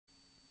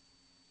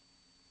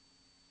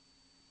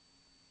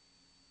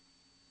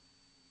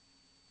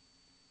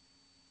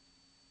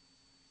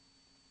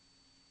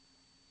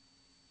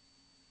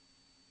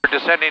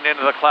Descending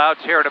into the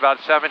clouds here at about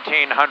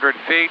 1,700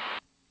 feet.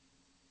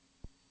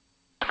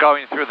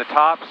 Going through the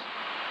tops.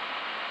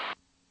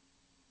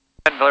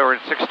 And we're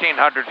at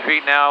 1,600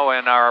 feet now,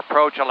 and our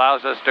approach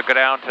allows us to go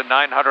down to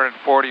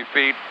 940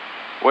 feet,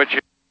 which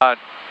is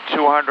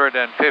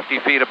 250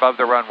 feet above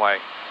the runway.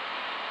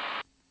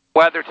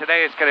 Weather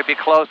today is going to be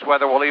close,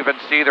 whether we'll even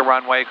see the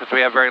runway because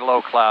we have very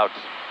low clouds.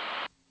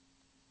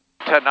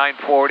 To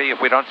 940,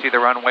 if we don't see the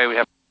runway, we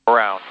have to go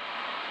around.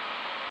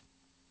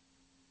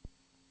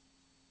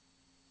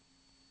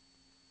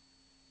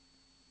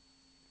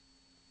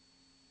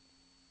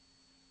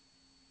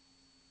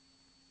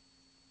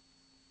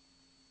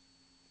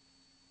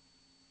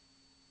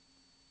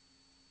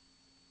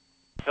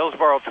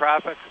 Hillsboro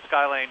traffic,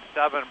 Skylane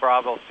 7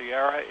 Bravo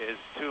Sierra is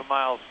 2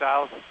 miles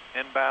south,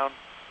 inbound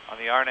on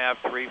the RNAV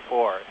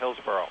 34,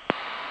 Hillsboro.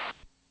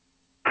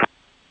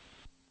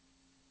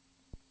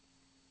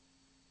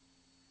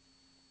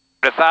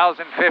 At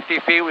 1,050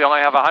 feet, we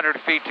only have 100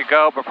 feet to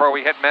go before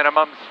we hit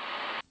minimums.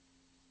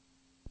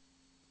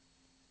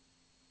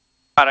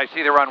 And I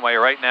see the runway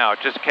right now. It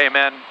just came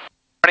in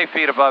 20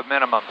 feet above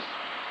minimums.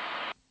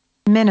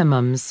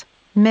 Minimums.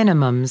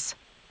 Minimums.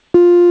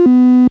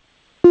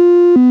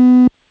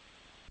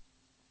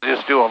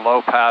 Just do a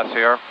low pass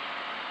here.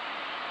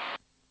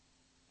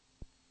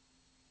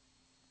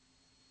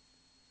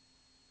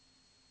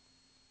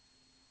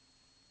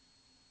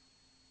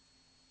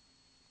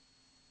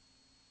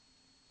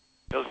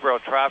 Hillsboro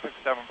traffic,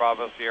 7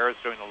 Bravo Sierra is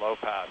doing a low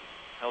pass.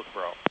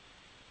 Hillsboro.